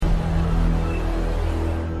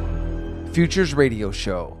Futures Radio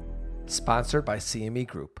Show, sponsored by CME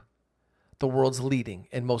Group, the world's leading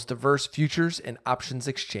and most diverse futures and options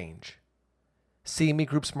exchange. CME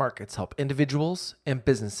Group's markets help individuals and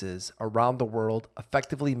businesses around the world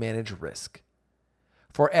effectively manage risk.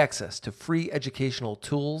 For access to free educational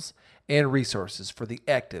tools and resources for the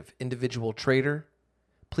active individual trader,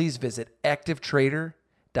 please visit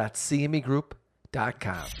activetrader.cmegroup.com.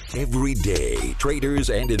 Every day, traders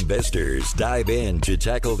and investors dive in to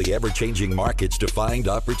tackle the ever-changing markets to find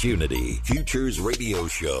opportunity. Futures Radio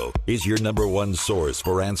Show is your number one source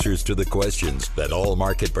for answers to the questions that all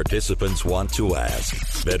market participants want to ask.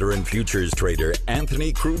 Veteran futures trader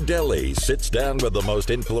Anthony Crudelli sits down with the most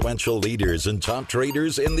influential leaders and top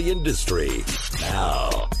traders in the industry.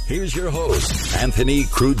 Now, here's your host, Anthony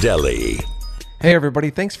Crudelli. Hey everybody,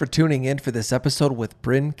 thanks for tuning in for this episode with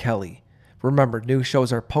Brynne Kelly. Remember, new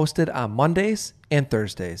shows are posted on Mondays and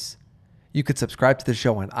Thursdays. You could subscribe to the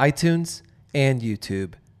show on iTunes and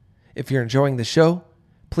YouTube. If you're enjoying the show,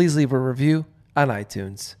 please leave a review on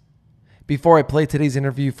iTunes. Before I play today's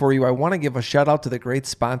interview for you, I want to give a shout out to the great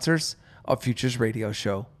sponsors of Futures Radio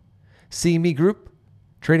Show: CME Group,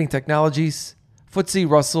 Trading Technologies, FTSE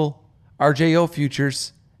Russell, RJO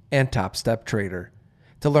Futures, and Top Step Trader.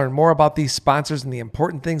 To learn more about these sponsors and the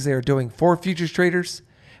important things they are doing for futures traders,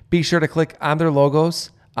 be sure to click on their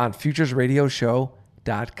logos on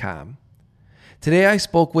futuresradioshow.com. Today I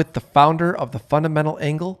spoke with the founder of the Fundamental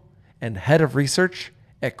Angle and head of research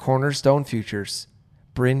at Cornerstone Futures,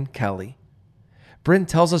 Brynne Kelly. Brynne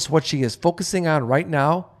tells us what she is focusing on right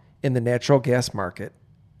now in the natural gas market,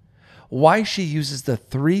 why she uses the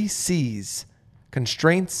 3 C's: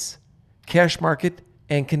 constraints, cash market,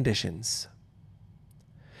 and conditions.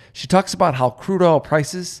 She talks about how crude oil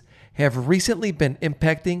prices have recently been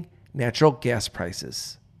impacting natural gas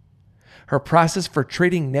prices, her process for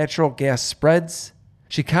trading natural gas spreads.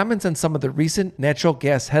 She comments on some of the recent natural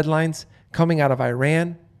gas headlines coming out of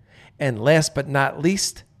Iran. And last but not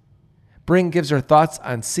least, Brynne gives her thoughts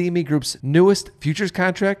on CME Group's newest futures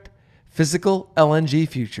contract, physical LNG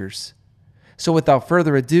futures. So without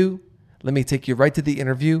further ado, let me take you right to the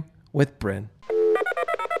interview with Brynne.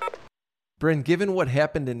 Brynne, given what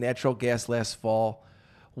happened in natural gas last fall,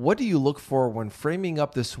 what do you look for when framing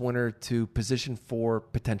up this winter to position for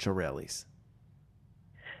potential rallies?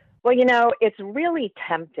 Well, it's really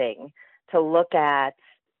tempting to look at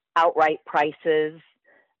outright prices,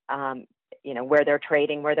 where they're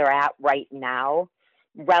trading, where they're at right now,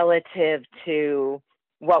 relative to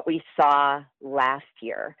what we saw last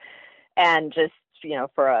year. And just,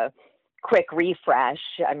 for a quick refresh,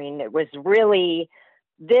 it was really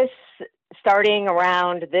this starting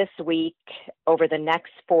around this week, over the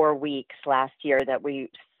next 4 weeks last year, that we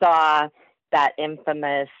saw that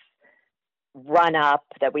infamous run up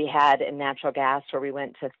that we had in natural gas, where we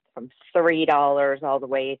went from $3 all the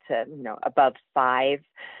way to above $5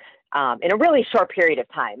 in a really short period of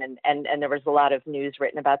time, and there was a lot of news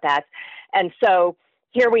written about that. And so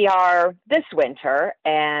here we are this winter,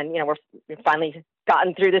 and we've finally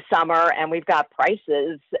gotten through the summer, and we've got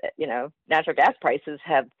prices. Natural gas prices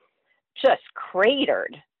have just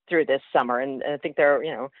cratered through this summer, and I think they're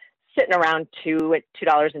sitting around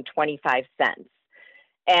 $2.25.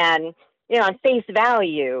 And on face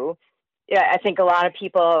value, I think a lot of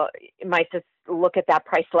people might just look at that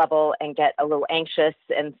price level and get a little anxious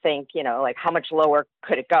and think, like, how much lower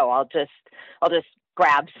could it go? I'll just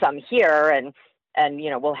grab some here, and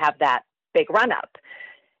we'll have that big run up.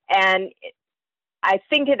 And I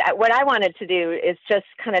think what I wanted to do is just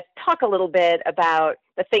kind of talk a little bit about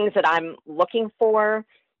the things that I'm looking for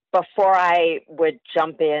before I would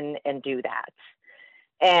jump in and do that.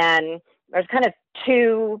 And there's kind of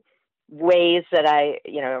 2 ways that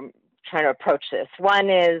I'm trying to approach this.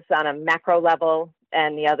 One is on a macro level,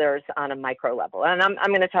 and the other is on a micro level. And I'm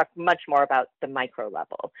going to talk much more about the micro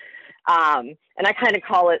level. And I kind of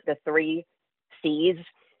call it the 3 C's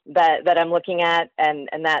that I'm looking at, and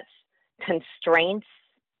that's constraints,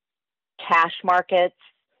 cash markets,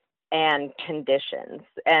 and conditions.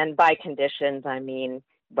 And by conditions, I mean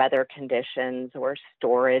weather conditions or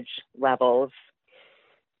storage levels.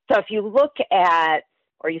 So if you look at,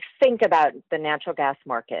 or you think about the natural gas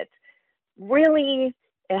market, really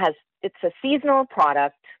it's a seasonal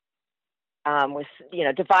product, with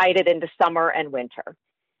divided into summer and winter.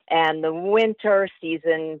 And the winter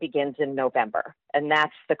season begins in November, and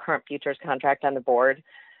that's the current futures contract on the board.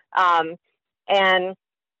 And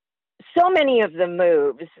so many of the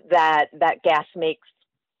moves that gas makes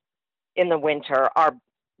in the winter are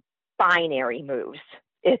binary moves.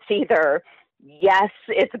 It's either yes,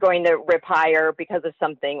 it's going to rip higher because of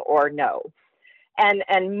something, or no.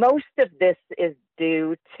 And most of this is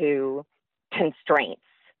due to constraints,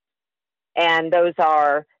 and those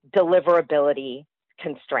are deliverability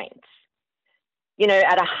constraints.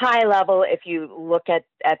 At a high level, if you look at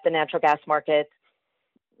the natural gas market,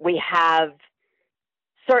 we have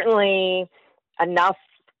certainly enough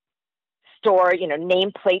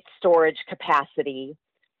nameplate storage capacity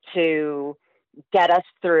to get us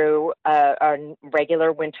through a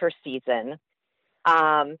regular winter season.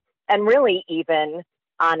 And really, even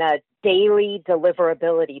on a daily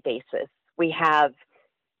deliverability basis, we have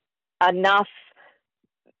enough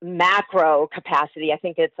macro capacity. I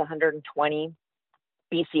think it's 120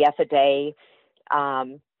 BCF a day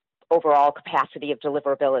overall capacity of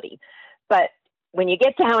deliverability. But when you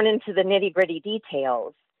get down into the nitty-gritty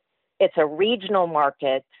details, it's a regional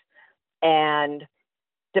market, and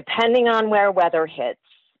depending on where weather hits,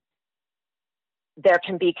 there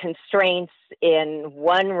can be constraints in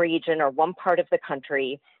one region or one part of the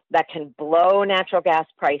country that can blow natural gas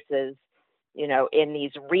prices, in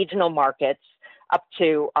these regional markets up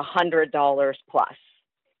to $100 plus.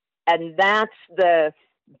 And that's the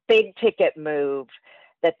big ticket move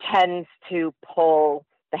that tends to pull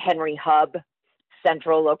the Henry Hub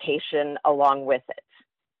central location along with it.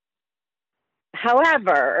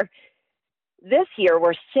 However, this year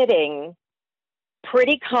we're sitting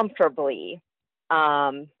pretty comfortably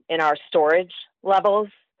in our storage levels,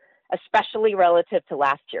 especially relative to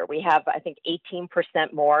last year. We have, I think,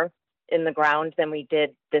 18% more in the ground than we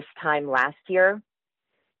did this time last year.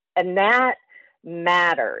 And that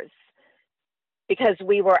matters because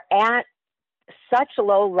we were at such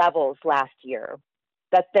low levels last year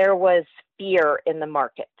that there was fear in the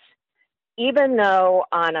market. Even though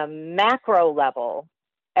on a macro level,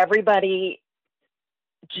 everybody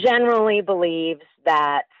generally believes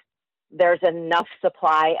that there's enough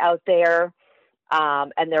supply out there,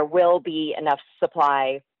 and there will be enough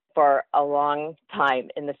supply for a long time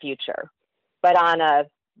in the future. But on a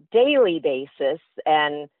daily basis,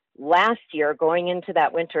 and last year going into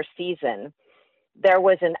that winter season, there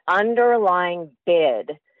was an underlying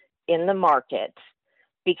bid in the market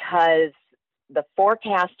because the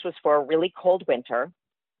forecast was for a really cold winter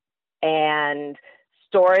and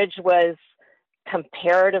storage was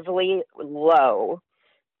comparatively low.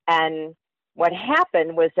 And what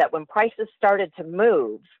happened was that when prices started to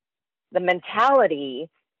move, the mentality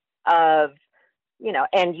of,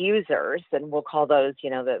 end users, and we'll call those,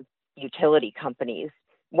 the utility companies,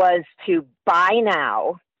 was to buy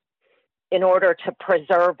now in order to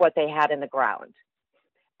preserve what they had in the ground.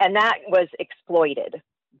 And that was exploited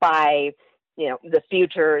by, the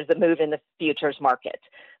futures, the move in the futures market.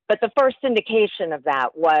 But the first indication of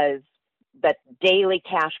that was that daily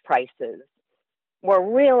cash prices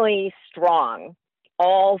were really strong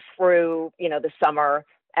all through, the summer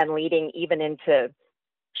and leading even into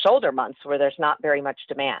shoulder months where there's not very much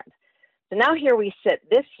demand. So now here we sit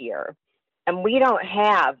this year, and we don't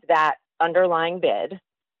have that underlying bid.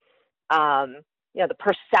 The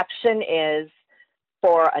perception is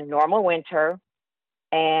for a normal winter,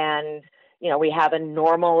 and we have a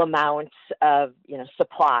normal amount of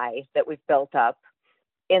supply that we've built up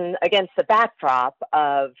in against the backdrop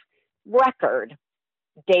of record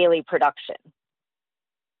daily production.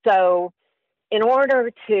 So in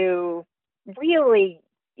order to really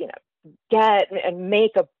get and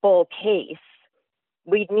make a bull case,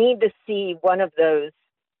 we need to see one of those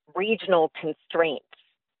regional constraints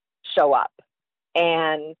show up.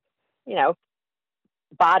 And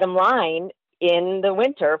bottom line, in the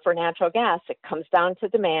winter for natural gas, it comes down to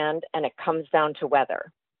demand and it comes down to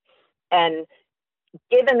weather. And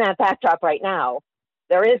given that backdrop right now,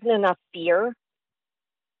 there isn't enough fear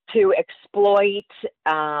to exploit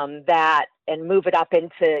that and move it up into,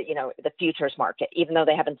 the futures market, even though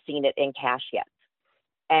they haven't seen it in cash yet.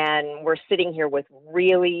 And we're sitting here with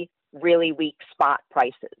really, really weak spot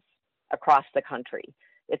prices across the country.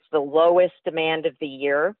 It's the lowest demand of the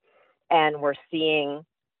year, and we're seeing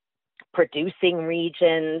producing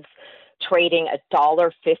regions trading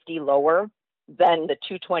 $1.50 lower than the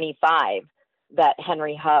 $2.25 that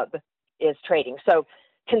Henry Hub is trading. So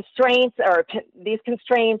these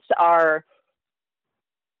constraints are,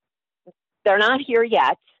 they're not here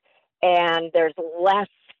yet, and there's less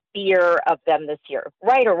fear of them this year,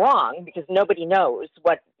 right or wrong, because nobody knows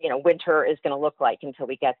what winter is going to look like until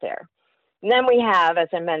we get there. And then we have, as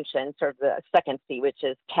I mentioned, sort of the second C, which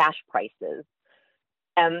is cash prices.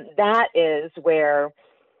 And that is where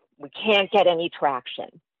we can't get any traction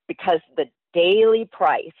because the daily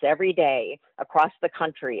price every day across the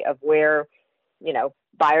country of where,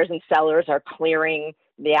 buyers and sellers are clearing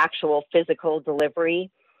the actual physical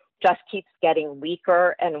delivery just keeps getting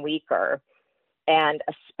weaker and weaker. And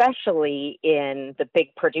especially in the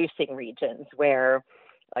big producing regions where,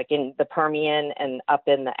 like in the Permian and up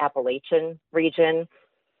in the Appalachian region,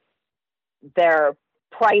 their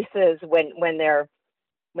prices when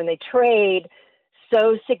they trade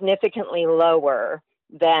so significantly lower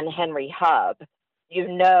than Henry Hub, you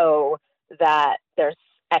know that there's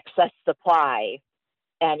excess supply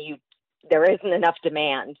and there isn't enough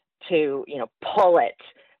demand to, pull it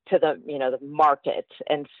to the market.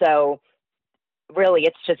 And so really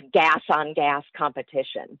it's just gas on gas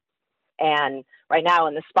competition. And right now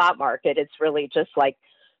in the spot market, it's really just like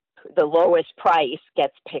the lowest price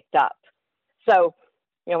gets picked up. So,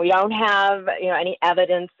 we don't have, any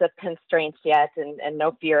evidence of constraints yet, and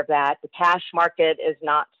no fear of that. The cash market is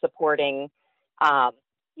not supporting,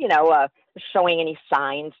 showing any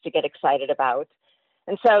signs to get excited about.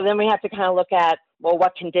 And so then we have to kind of look at, well,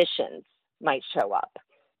 what conditions might show up.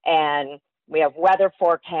 And we have weather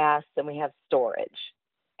forecasts and we have storage.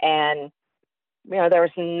 And,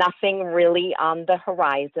 there's nothing really on the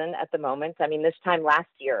horizon at the moment. I mean, this time last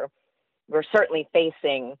year, we're certainly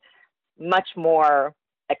facing much more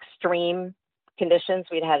extreme conditions.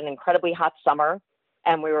 We'd had an incredibly hot summer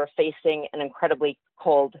and we were facing an incredibly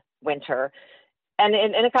cold winter. And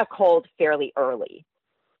it got cold fairly early.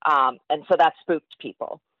 And so that spooked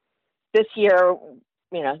people. This year,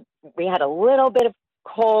 we had a little bit of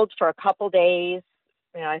cold for a couple days,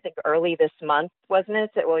 I think early this month, wasn't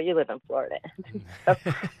it? Well, you live in Florida, so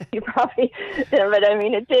you probably did, but I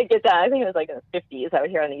mean, it did get down. I think it was like in the 50s out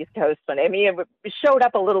here on the East Coast. But I mean, it showed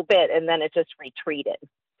up a little bit and then it just retreated.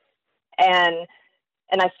 And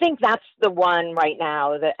I think that's the one right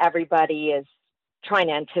now that everybody is trying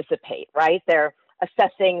to anticipate, right? They're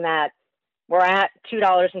assessing that we're at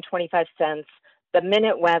 $2.25. The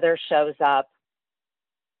minute weather shows up,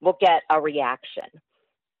 we'll get a reaction.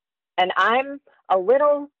 And I'm a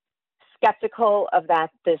little skeptical of that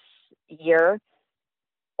this year,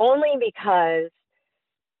 only because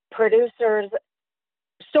producers,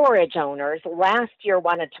 storage owners last year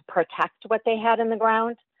wanted to protect what they had in the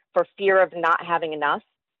ground for fear of not having enough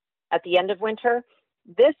at the end of winter.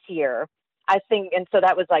 This year, I think, and so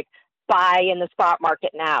that was like buy in the spot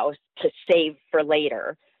market now to save for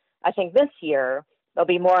later. I think this year they'll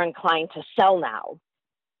be more inclined to sell now,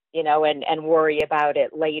 and worry about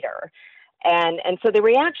it later. And so the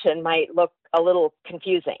reaction might look a little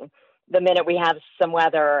confusing the minute we have some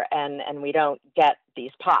weather and we don't get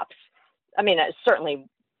these pops. I mean, it certainly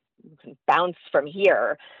can bounce from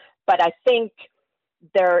here, but I think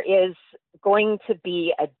there is going to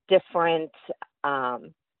be a different,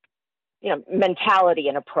 mentality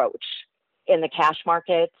and approach in the cash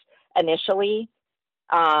market initially,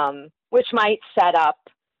 which might set up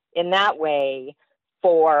in that way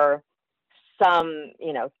for some,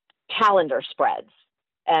 calendar spreads.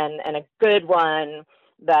 And a good one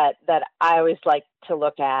that I always like to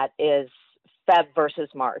look at is Feb versus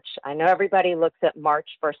March. I know everybody looks at March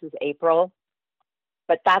versus April,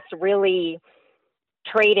 but that's really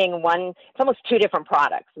trading it's almost two different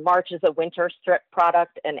products. March is a winter strip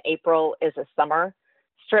product and April is a summer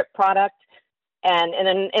strip product. And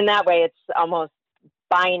in that way, it's almost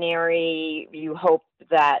binary. You hope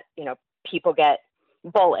that, people get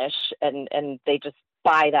bullish and they just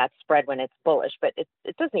buy that spread when it's bullish, but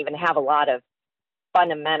it doesn't even have a lot of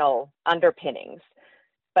fundamental underpinnings.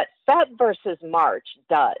 But Feb versus March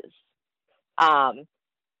does, and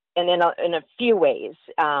in a few ways.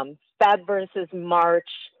 Feb versus March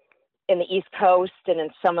in the East Coast and in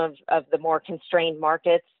some of the more constrained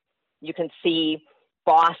markets, you can see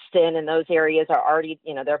Boston and those areas are already,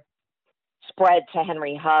 their spread to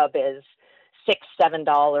Henry Hub is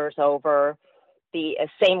 $6-7 over. The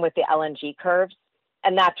same with the LNG curves,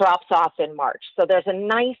 and that drops off in March. So there's a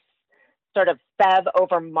nice sort of Feb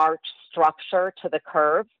over March structure to the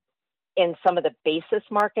curve in some of the basis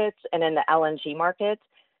markets and in the LNG markets.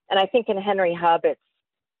 And I think in Henry Hub, it's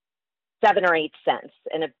 7 or 8 cents,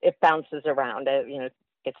 and it bounces around. It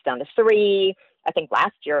gets down to 3. I think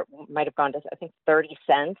last year it might have gone to, 30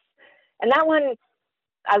 cents. And that one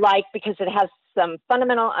I like because it has some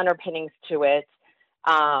fundamental underpinnings to it.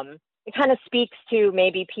 It kind of speaks to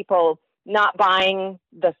maybe people not buying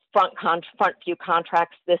the front view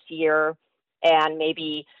contracts this year and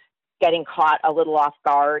maybe getting caught a little off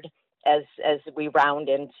guard as we round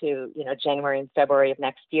into, January and February of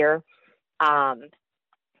next year. And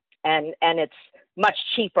it's much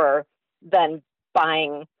cheaper than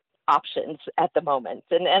buying options at the moment.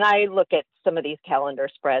 And I look at some of these calendar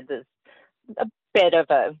spreads as a bit of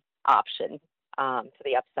a option to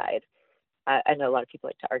the upside. I know a lot of people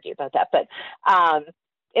like to argue about that, but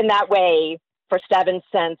in that way, for 7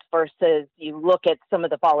 cents versus you look at some of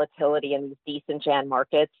the volatility in these decent Jan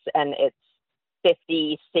markets and it's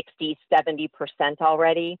 50, 60, 70%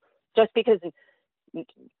 already, just because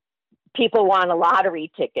people want a lottery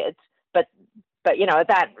ticket, but that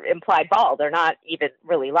implied vol, they're not even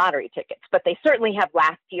really lottery tickets, but they certainly have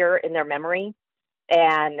last year in their memory.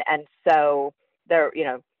 And so they're,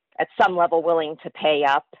 at some level willing to pay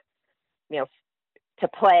up, to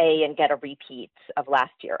play and get a repeat of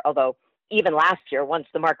last year. Although even last year, once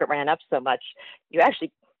the market ran up so much, you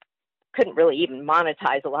actually couldn't really even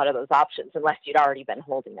monetize a lot of those options unless you'd already been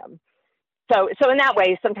holding them. So in that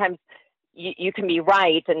way, sometimes you can be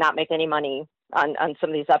right and not make any money on some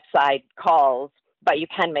of these upside calls, but you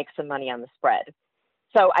can make some money on the spread.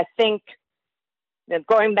 So I think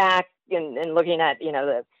going back and looking at,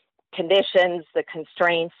 the conditions, the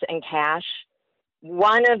constraints, and cash,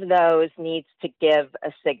 one of those needs to give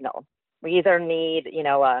a signal. We either need,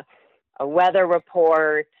 a weather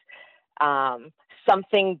report,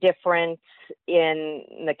 something different in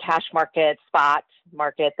the cash market, spot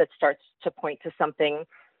market that starts to point to something,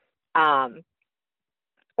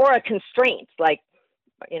 or a constraint, like,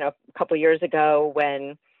 a couple of years ago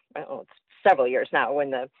when, it's several years now,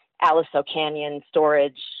 when the Aliso Canyon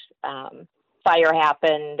storage fire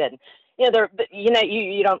happened, and you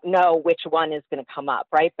don't know which one is going to come up,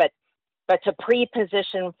 right? But to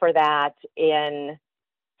pre-position for that in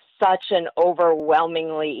such an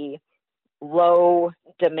overwhelmingly low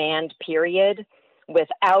demand period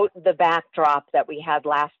without the backdrop that we had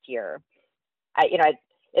last year,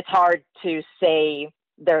 it's hard to say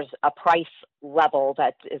there's a price level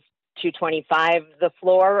that is 225 the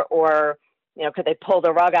floor, or could they pull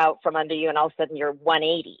the rug out from under you and all of a sudden you're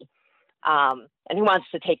 180? And who wants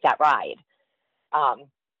to take that ride? And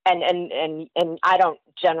I don't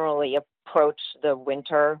generally approach the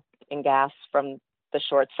winter in gas from the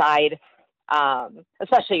short side,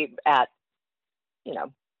 especially at,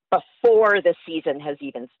 before the season has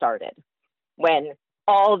even started, when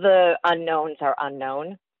all the unknowns are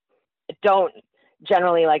unknown. I don't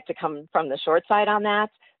generally like to come from the short side on that,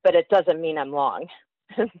 but it doesn't mean I'm long.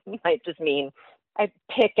 It might just mean I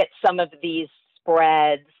pick at some of these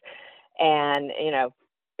spreads, and,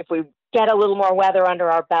 if we get a little more weather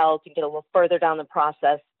under our belt and get a little further down the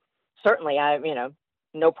process, certainly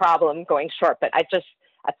no problem going short, but I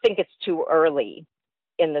think it's too early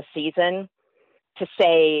in the season to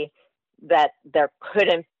say that there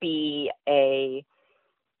couldn't be a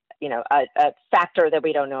factor that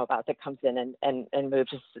we don't know about that comes in and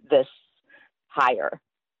moves this higher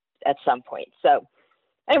at some point. So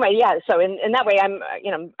anyway, yeah. So in that way,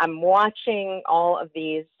 I'm watching all of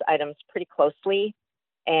these items pretty closely,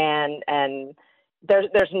 and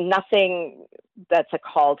there's nothing that's a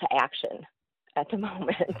call to action at the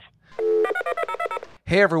moment.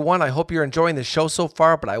 Hey everyone, I hope you're enjoying the show so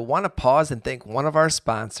far, but I want to pause and thank one of our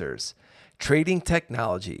sponsors, Trading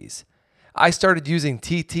Technologies. I started using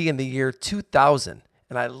TT in the year 2000,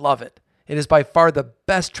 and I love it. It is by far the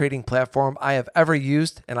best trading platform I have ever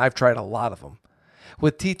used, and I've tried a lot of them.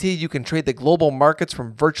 With TT, you can trade the global markets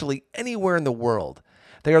from virtually anywhere in the world.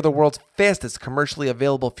 They are the world's fastest commercially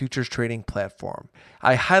available futures trading platform.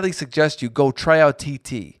 I highly suggest you go try out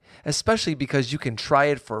TT, especially because you can try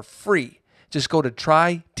it for free. Just go to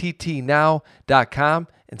tryttnow.com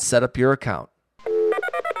and set up your account.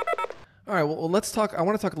 All right, well, let's talk. I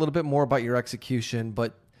want to talk a little bit more about your execution,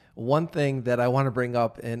 but one thing that I want to bring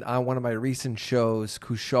up, and on one of my recent shows,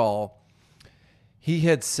 Kushal, he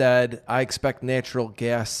had said, I expect natural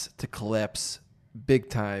gas to collapse big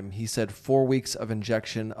time. He said 4 weeks of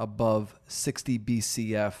injection above 60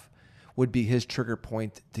 BCF would be his trigger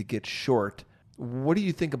point to get short. What do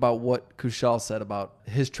you think about what Kushal said about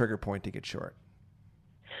his trigger point to get short?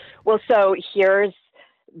 Well, so here's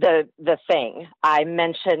the thing. I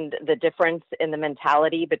mentioned the difference in the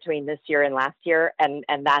mentality between this year and last year, and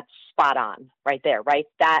that's spot on right there, right?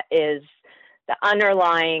 That is the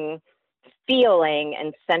underlying feeling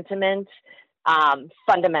and sentiment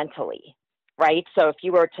fundamentally, right? So if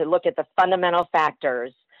you were to look at the fundamental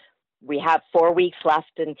factors, we have 4 weeks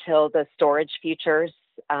left until the storage futures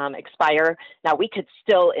expire. Now, we could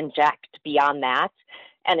still inject beyond that,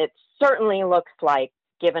 and it certainly looks like,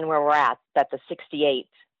 given where we're at, that the 68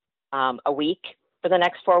 a week for the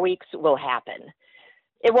next 4 weeks will happen.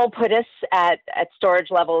 It won't put us at storage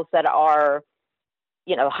levels that are,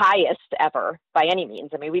 highest ever by any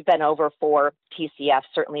means. I mean, we've been over 4 TCF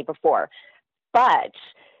certainly before, but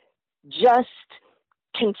just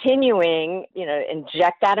continuing,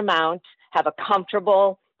 inject that amount, have a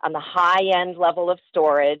comfortable on the high end level of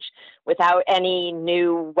storage without any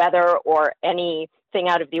new weather or anything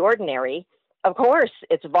out of the ordinary, of course,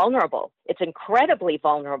 it's vulnerable. It's incredibly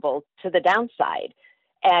vulnerable to the downside.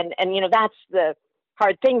 And that's the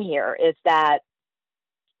hard thing here is that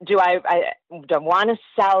do I want to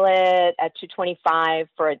sell it at 225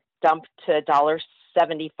 for a dump to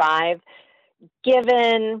 $1.75,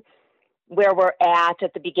 given where we're at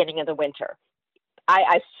the beginning of the winter?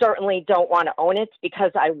 I certainly don't want to own it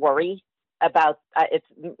because I worry about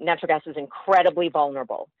natural gas is incredibly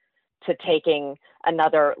vulnerable to taking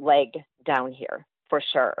another leg down here for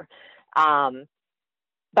sure.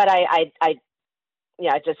 But I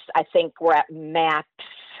think we're at max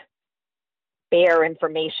bear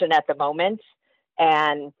information at the moment,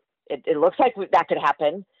 and it looks like that could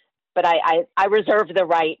happen. But I reserve the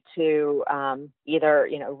right to either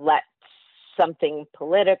let something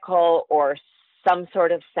political or some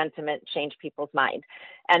sort of sentiment change people's mind.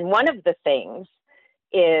 And one of the things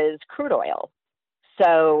is crude oil.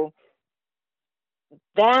 So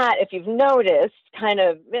that, if you've noticed, kind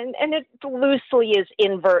of, and it loosely is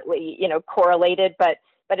invertly, correlated, but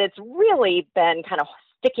it's really been kind of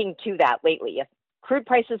sticking to that lately. If crude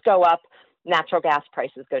prices go up, natural gas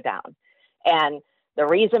prices go down. And the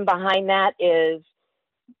reason behind that is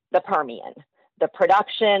the Permian. The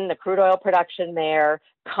production, the crude oil production there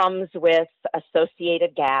comes with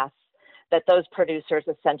associated gas that those producers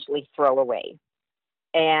essentially throw away.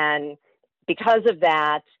 And because of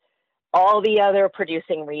that, all the other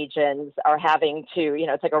producing regions are having to,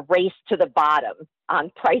 it's like a race to the bottom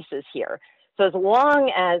on prices here. So as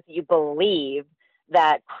long as you believe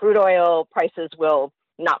that crude oil prices will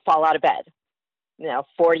not fall out of bed,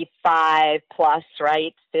 45 plus,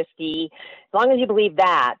 right, 50, as long as you believe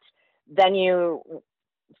that, then you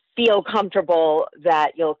feel comfortable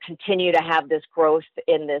that you'll continue to have this growth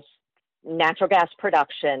in this natural gas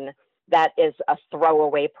production that is a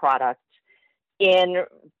throwaway product in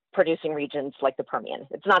producing regions like the Permian.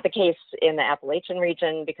 It's not the case in the Appalachian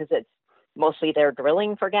region because it's mostly they're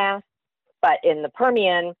drilling for gas, but in the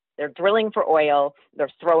Permian, they're drilling for oil,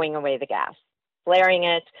 they're throwing away the gas, flaring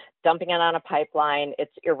it, dumping it on a pipeline.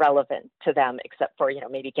 It's irrelevant to them except for,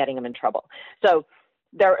 maybe getting them in trouble. So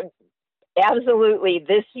they're absolutely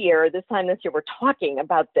this time this year, we're talking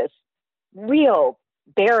about this real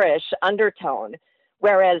bearish undertone.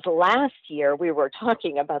 Whereas last year, we were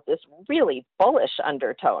talking about this really bullish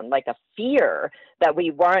undertone, like a fear that we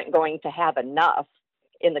weren't going to have enough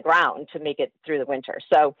in the ground to make it through the winter.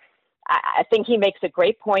 So I think he makes a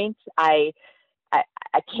great point. I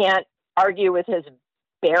can't argue with his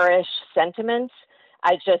bearish sentiments.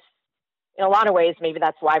 I just, in a lot of ways, maybe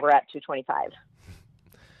that's why we're at 225.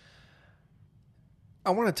 I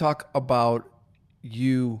want to talk about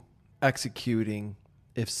you executing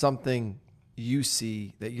if something you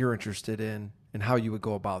see that you're interested in and how you would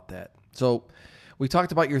go about that. So we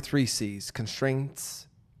talked about your 3 C's: constraints,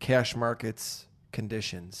 cash markets,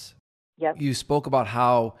 conditions. Yep. You spoke about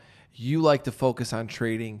how you like to focus on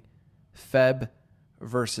trading Feb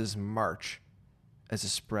versus March as a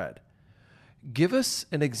spread. Give us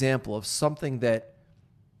an example of something that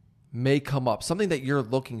may come up, something that you're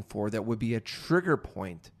looking for that would be a trigger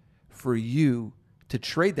point for you to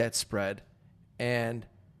trade that spread, and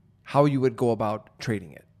how you would go about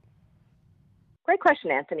trading it. Great question,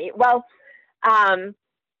 Anthony. Well,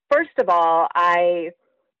 first of all, I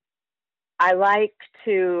like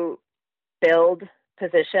to build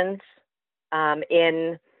positions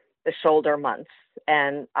in the shoulder months,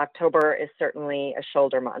 and October is certainly a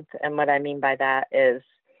shoulder month. And what I mean by that is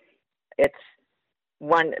it's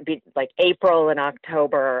like April and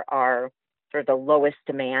October are sort of the lowest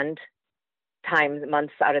demand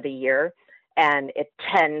months out of the year. And it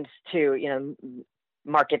tends to,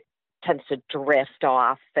 market tends to drift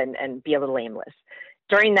off and be a little aimless.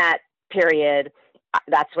 During that period,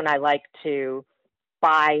 that's when I like to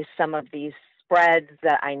buy some of these spreads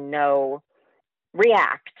that I know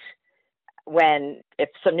react if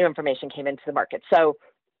some new information came into the market. So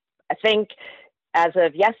I think as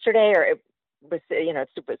of yesterday, or it was,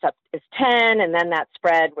 it's 10, and then that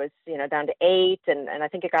spread was, down to 8, and I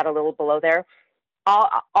think it got a little below there.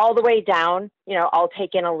 All the way down, I'll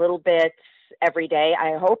take in a little bit every day.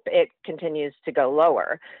 I hope it continues to go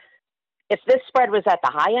lower. If this spread was at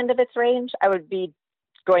the high end of its range, I would be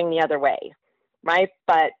going the other way, right?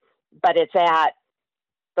 But it's at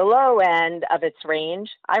the low end of its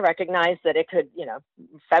range. I recognize that it could,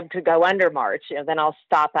 Feb could go under March, then I'll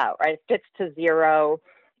stop out, right? It gets to 0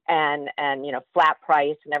 and flat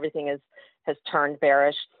price and everything has turned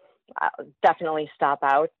bearish. I'll definitely stop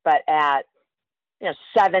out. But at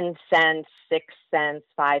 7 cents, 6 cents,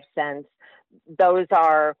 5 cents, those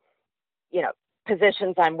are,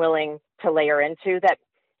 positions I'm willing to layer into. That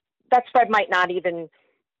spread might not even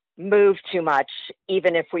move too much,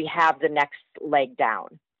 even if we have the next leg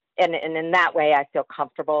down. And in that way, I feel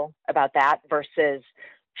comfortable about that versus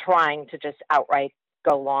trying to just outright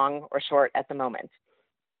go long or short at the moment.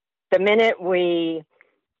 The minute we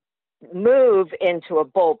move into a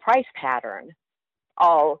bull price pattern,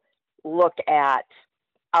 I'll look at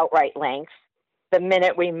outright length. The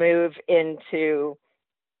minute we move into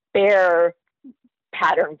bear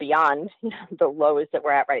pattern beyond the lows that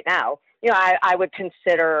we're at right now, I would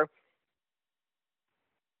consider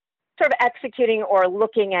sort of executing or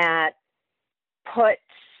looking at puts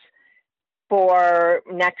for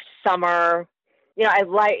next summer. I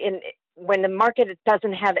like when the market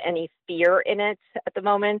doesn't have any fear in it at the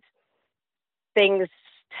moment, things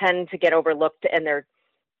tend to get overlooked and they're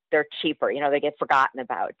cheaper. They get forgotten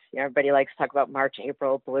about. Everybody likes to talk about March,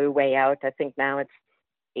 April, blue way out. I think now it's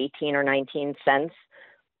 18 or 19 cents.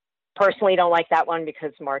 Personally, don't like that one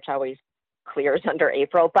because March always clears under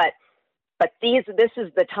April. But this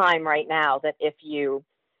is the time right now that if you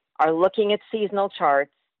are looking at seasonal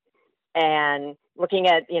charts and looking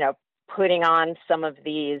at, putting on some of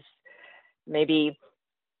these maybe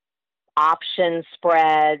option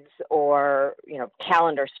spreads or,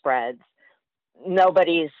 calendar spreads,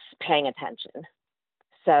 nobody's paying attention.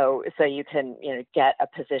 So you can, get a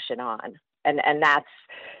position on. And that's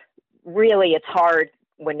really, it's hard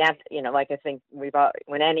when that, like I think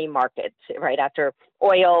when any market, right after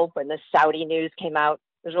oil, when the Saudi news came out,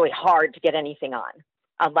 it was really hard to get anything on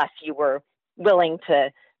unless you were willing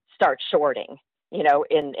to start shorting,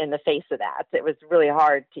 in the face of that. It was really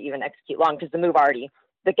hard to even execute long because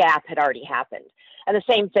the gap had already happened. And the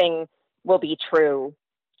same thing will be true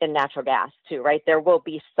in natural gas too, right? There will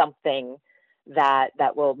be something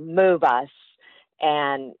that will move us,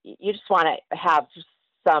 and you just want to have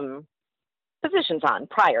some positions on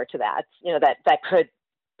prior to that, that could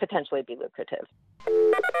potentially be lucrative.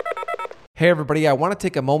 Hey everybody, I want to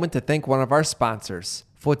take a moment to thank one of our sponsors,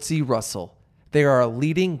 FTSE Russell. They are a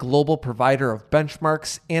leading global provider of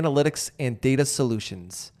benchmarks, analytics, and data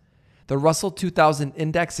solutions. The Russell 2000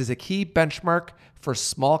 Index is a key benchmark for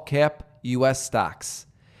small cap U.S. stocks.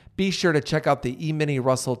 Be sure to check out the E-mini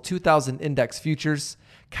Russell 2000 Index futures,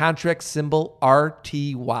 contract symbol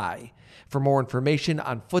RTY. For more information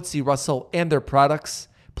on FTSE Russell and their products,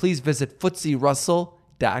 please visit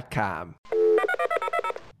FTSERussell.com.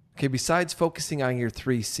 Okay, besides focusing on your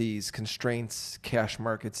 3 C's, constraints, cash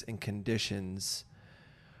markets, and conditions,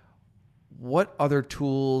 what other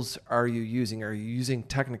tools are you using? Are you using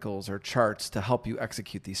technicals or charts to help you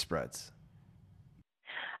execute these spreads?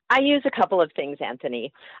 I use a couple of things,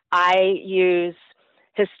 Anthony. I use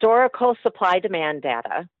historical supply-demand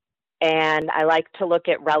data, and I like to look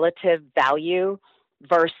at relative value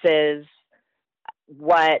versus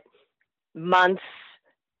what months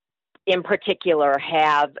in particular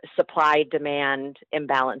have supply-demand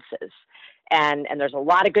imbalances. And there's a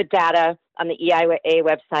lot of good data on the EIA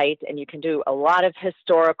website, and you can do a lot of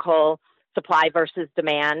historical supply versus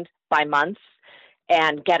demand by months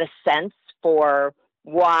and get a sense for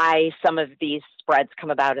why some of these spreads come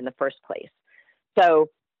about in the first place. So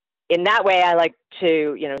in that way, I like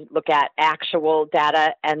to, look at actual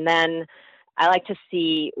data, and then I like to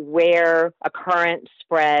see where a current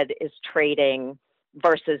spread is trading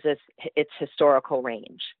versus its historical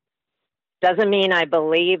range. Doesn't mean I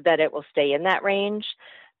believe that it will stay in that range,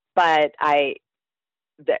 but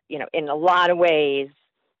in a lot of ways,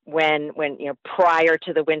 when prior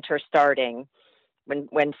to the winter starting,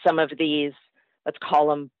 when some of these, let's call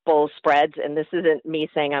them bull spreads, and this isn't me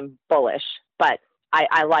saying I'm bullish, but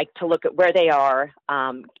I like to look at where they are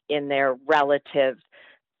in their relative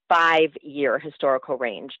 5-year historical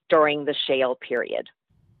range during the shale period.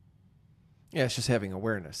 Yeah, it's just having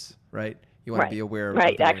awareness, right? You want to be aware of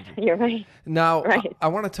right. the range. You're right. Now, right. I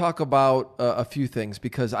want to talk about a few things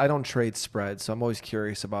because I don't trade spreads, so I'm always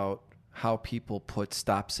curious about how people put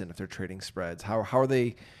stops in if they're trading spreads. How are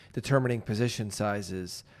they determining position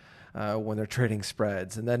sizes when they're trading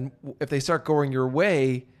spreads? And then if they start going your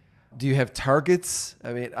way, do you have targets?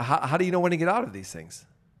 I mean, how do you know when to get out of these things?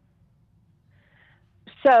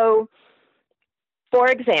 So, for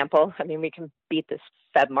example, we can beat this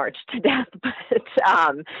Fed March to death, but,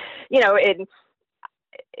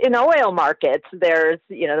 in oil markets, there's,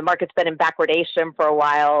 the market's been in backwardation for a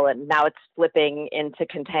while, and now it's flipping into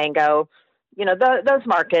contango. Those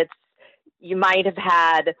markets, you might have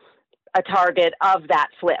had a target of that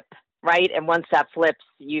flip, right? And once that flips,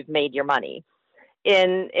 you've made your money.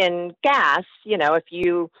 In gas, if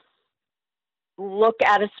you look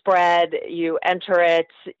at a spread, you enter it,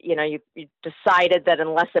 you decided that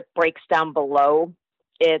unless it breaks down below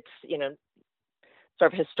its,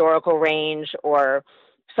 sort of historical range or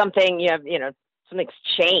something's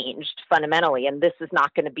changed fundamentally, and this is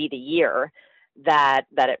not going to be the year that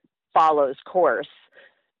it follows course,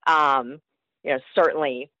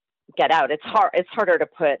 certainly get out. It's harder to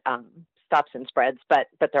put stops and spreads, but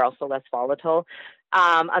they're also less volatile.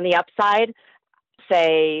 On the upside,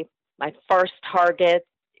 say my first target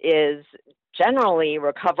is generally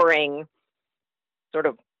recovering sort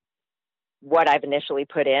of what I've initially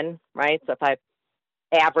put in, right? So if I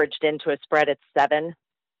averaged into a spread at 7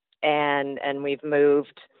 and we've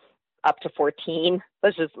moved up to 14,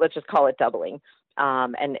 let's just call it doubling.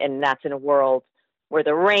 And that's in a world where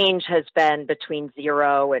the range has been between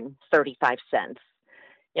 0 and 35 cents.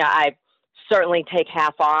 I certainly take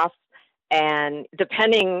half off, and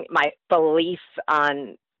depending my belief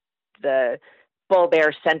on the bull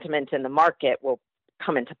bear sentiment in the market will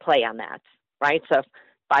come into play on that, right? So if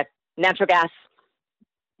natural gas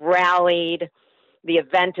rallied, the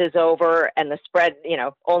event is over, and the spread,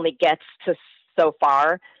 only gets to so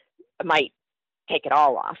far, I might take it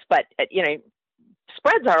all off. But,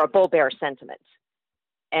 spreads are a bull bear sentiment.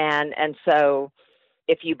 And so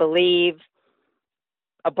if you believe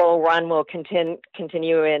a bull run will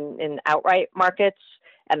continue in outright markets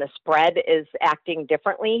and the spread is acting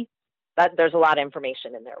differently, there's a lot of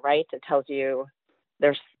information in there, right? It tells you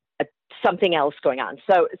there's something else going on.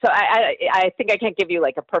 So I think I can't give you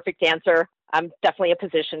like a perfect answer. I'm definitely a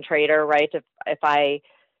position trader, right? If I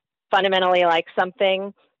fundamentally like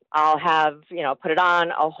something, I'll have, put it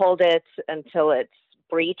on, I'll hold it until it's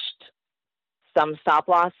breached some stop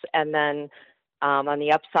loss. And then on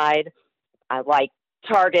the upside, I like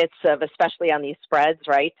targets of, especially on these spreads,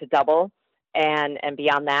 right, to double. And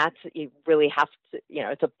beyond that, you really have to,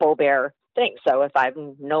 it's a bull bear thing. So if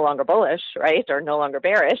I'm no longer bullish, right, or no longer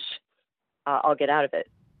bearish, I'll get out of it.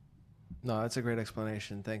 No, that's a great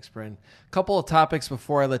explanation. Thanks, Brynne. A couple of topics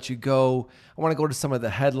before I let you go. I want to go to some of the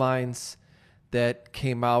headlines that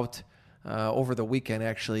came out over the weekend,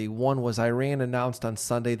 actually. One was Iran announced on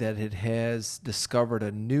Sunday that it has discovered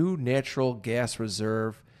a new natural gas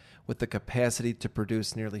reserve with the capacity to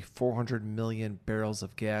produce nearly 400 million barrels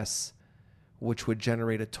of gas, which would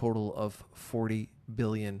generate a total of $40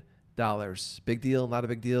 billion. Big deal, not a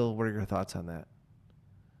big deal? What are your thoughts on that?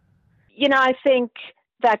 I think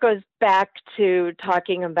that goes back to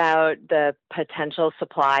talking about the potential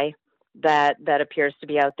supply that appears to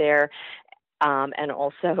be out there. And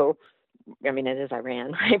also, it is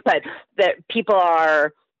Iran, right? But that people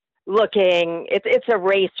are looking, it's a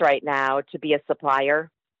race right now to be a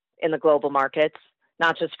supplier in the global markets,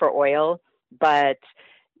 not just for oil, but,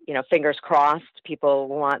 fingers crossed, people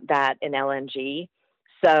want that in LNG.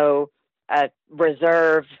 So a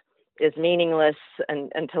reserve is meaningless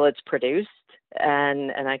until it's produced.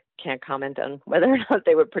 And I can't comment on whether or not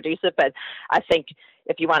they would produce it, but I think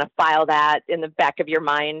if you want to file that in the back of your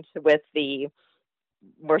mind with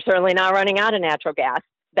we're certainly not running out of natural gas,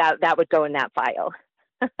 that would go in that file.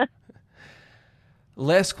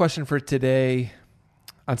 Last question for today.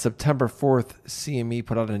 On September 4th, CME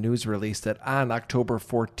put out a news release that on October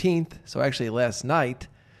 14th, so actually last night,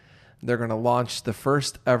 they're going to launch the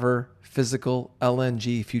first ever physical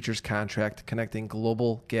LNG futures contract connecting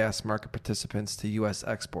global gas market participants to U.S.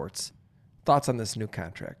 exports. Thoughts on this new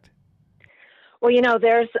contract? Well,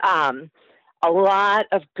 there's a lot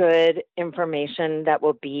of good information that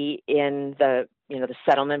will be in the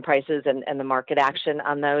settlement prices and the market action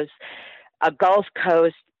on those. A Gulf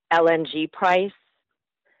Coast LNG price,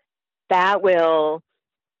 that will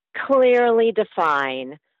clearly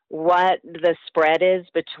define what the spread is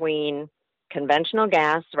between conventional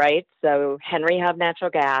gas, right? So Henry Hub natural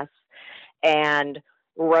gas, and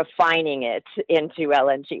refining it into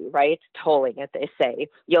LNG, right? Tolling it, they say.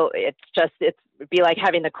 It'd be like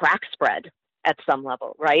having the crack spread at some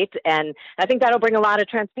level, right? And I think that'll bring a lot of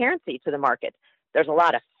transparency to the market. There's a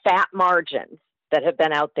lot of fat margins that have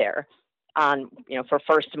been out there for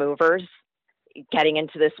first movers getting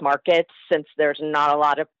into this market, since there's not a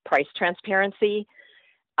lot of price transparency,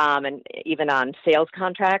 and even on sales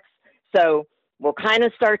contracts. So we'll kind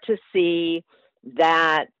of start to see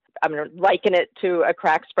that. I'm going to liken it to a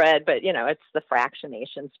crack spread, but it's the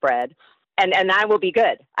fractionation spread. And that will be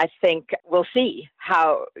good. I think we'll see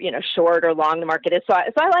how, short or long the market is. So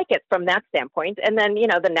I like it from that standpoint. And then,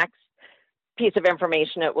 the next piece of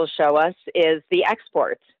information it will show us is the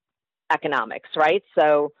export economics, right?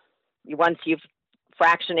 So once you've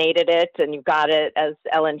fractionated it and you've got it as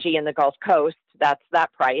LNG in the Gulf Coast, that's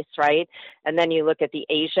that price, right? And then you look at the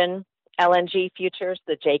Asian LNG futures,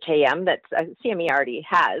 the JKM that CME already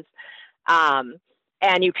has.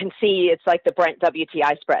 And you can see it's like the Brent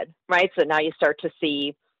WTI spread, right? So now you start to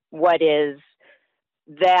see what is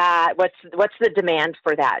that what's the demand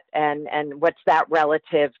for that, and what's that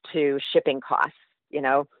relative to shipping costs? You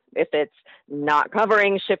know, if it's not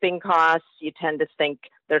covering shipping costs, you tend to think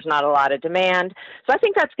there's not a lot of demand. So I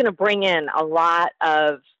think that's going to bring in a lot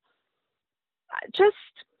of just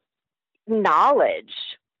knowledge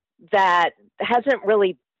that hasn't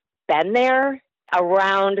really been there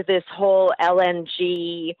around this whole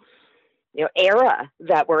LNG, era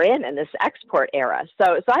that we're in this export era.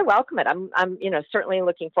 So I welcome it. I'm certainly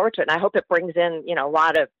looking forward to it. And I hope it brings in, a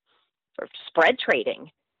lot of sort of spread trading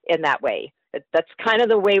in that way. That's kind of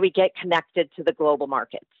the way we get connected to the global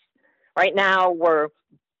markets. Right now, we're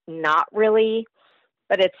not really,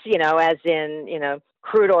 but it's, as in,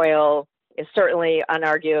 crude oil is certainly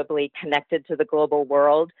unarguably connected to the global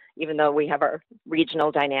world, even though we have our regional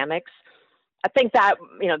dynamics. I think that,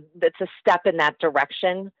 that's a step in that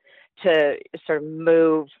direction to sort of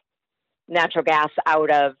move natural gas out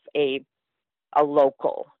of a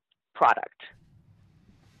local product.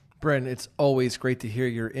 Brynne, it's always great to hear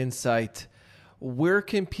your insight. Where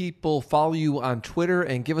can people follow you on Twitter,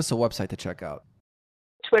 and give us a website to check out?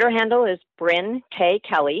 Twitter handle is Brynne K.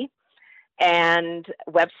 Kelly, and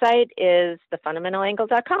website is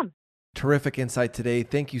thefundamentalangle.com. Terrific insight today.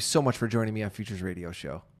 Thank you so much for joining me on Futures Radio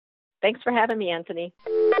Show. Thanks for having me, Anthony.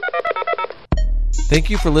 Thank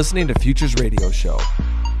you for listening to Futures Radio Show.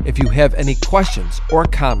 If you have any questions or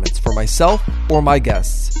comments for myself or my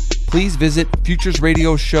guests, please visit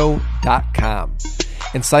futuresradioshow.com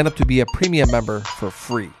and sign up to be a premium member for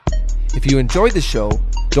free. If you enjoyed the show,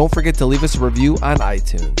 don't forget to leave us a review on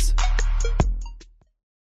iTunes.